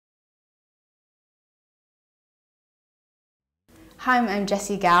Hi, I'm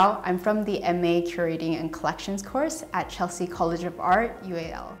Jessie Gao. I'm from the MA Curating and Collections course at Chelsea College of Art,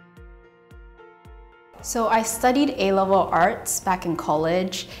 UAL. So I studied A-level arts back in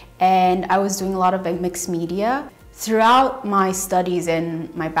college, and I was doing a lot of mixed media. Throughout my studies in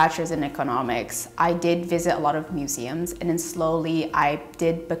my bachelor's in economics, I did visit a lot of museums, and then slowly I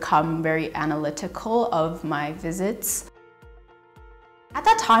did become very analytical of my visits. At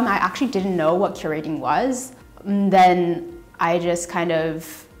that time, I actually didn't know what curating was. Then I just kind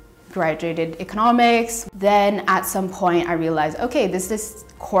of graduated economics. Then at some point I realized, okay, there's this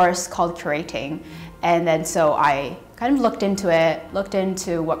course called curating. And then so I kind of looked into it, looked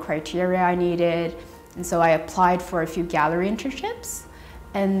into what criteria I needed. And so I applied for a few gallery internships.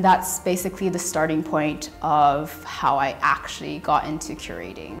 And that's basically the starting point of how I actually got into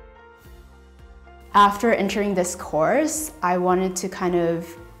curating. After entering this course, I wanted to kind of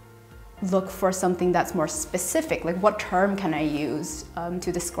look for something that's more specific, like what term can I use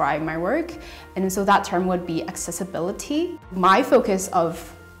to describe my work? And so that term would be accessibility. My focus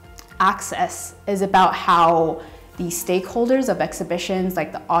of access is about how the stakeholders of exhibitions,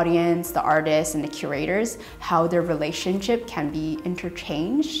 like the audience, the artists, and the curators, how their relationship can be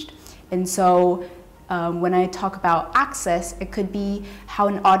interchanged. And so when I talk about access, it could be how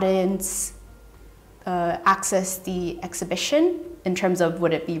an audience access the exhibition in terms of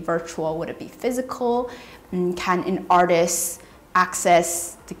would it be virtual, would it be physical? Can an artist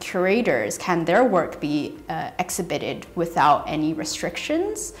access the curators? Can their work be exhibited without any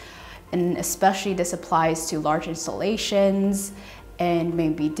restrictions? And especially this applies to large installations and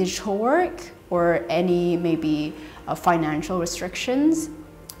maybe digital work or any maybe financial restrictions.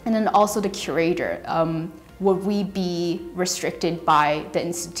 And then also the curator. Would we be restricted by the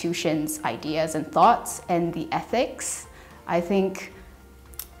institution's ideas and thoughts and the ethics? I think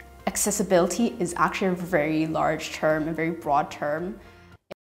accessibility is actually a very large term, a very broad term.